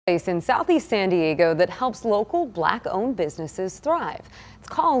Place in Southeast San Diego that helps local Black-owned businesses thrive. It's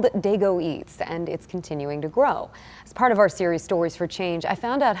called Dago Eats, and it's continuing to grow. As part of our series Stories for Change, I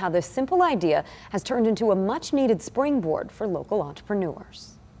found out how this simple idea has turned into a much-needed springboard for local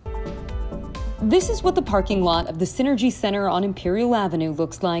entrepreneurs. This is what the parking lot of the Synergy Center on Imperial Avenue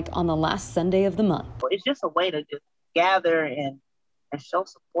looks like on the last Sunday of the month. It's just a way to just gather and show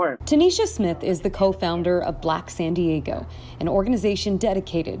support. Tanisha Smith is the co-founder of Black San Diego, an organization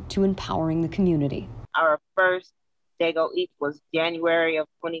dedicated to empowering the community. Our first Dago Eats was January of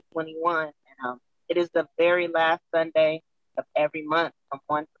 2021, and it is the very last Sunday of every month from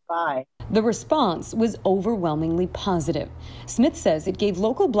 1 to 5. The response was overwhelmingly positive. Smith says it gave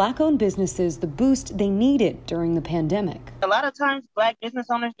local Black-owned businesses the boost they needed during the pandemic. A lot of times Black business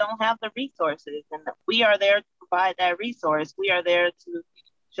owners don't have the resources, and we are there to provide that resource. We are there to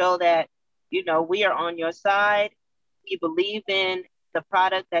show that, we are on your side. We believe in the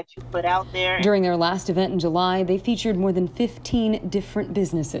product that you put out there. During their last event in July, they featured more than 15 different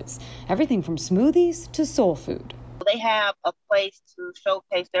businesses, everything from smoothies to soul food. They have a place to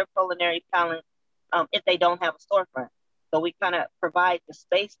showcase their culinary talent if they don't have a storefront. So we kind of provide the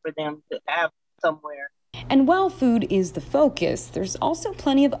space for them to have somewhere. And while food is the focus, there's also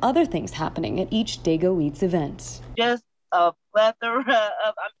plenty of other things happening at each Dago Eats event. Just a plethora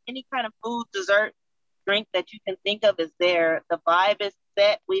of any kind of food, dessert, drink that you can think of is there. The vibe is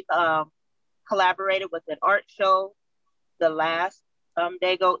set. We've collaborated with an art show. The last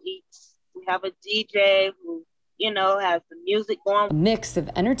Dago Eats, we have a DJ who has the music going. A mix of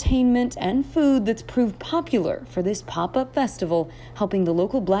entertainment and food that's proved popular for this pop-up festival, helping the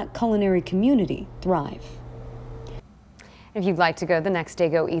local Black culinary community thrive. If you'd like to go, the next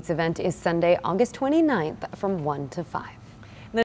Dago Eats event is Sunday, August 29th from 1 to 5.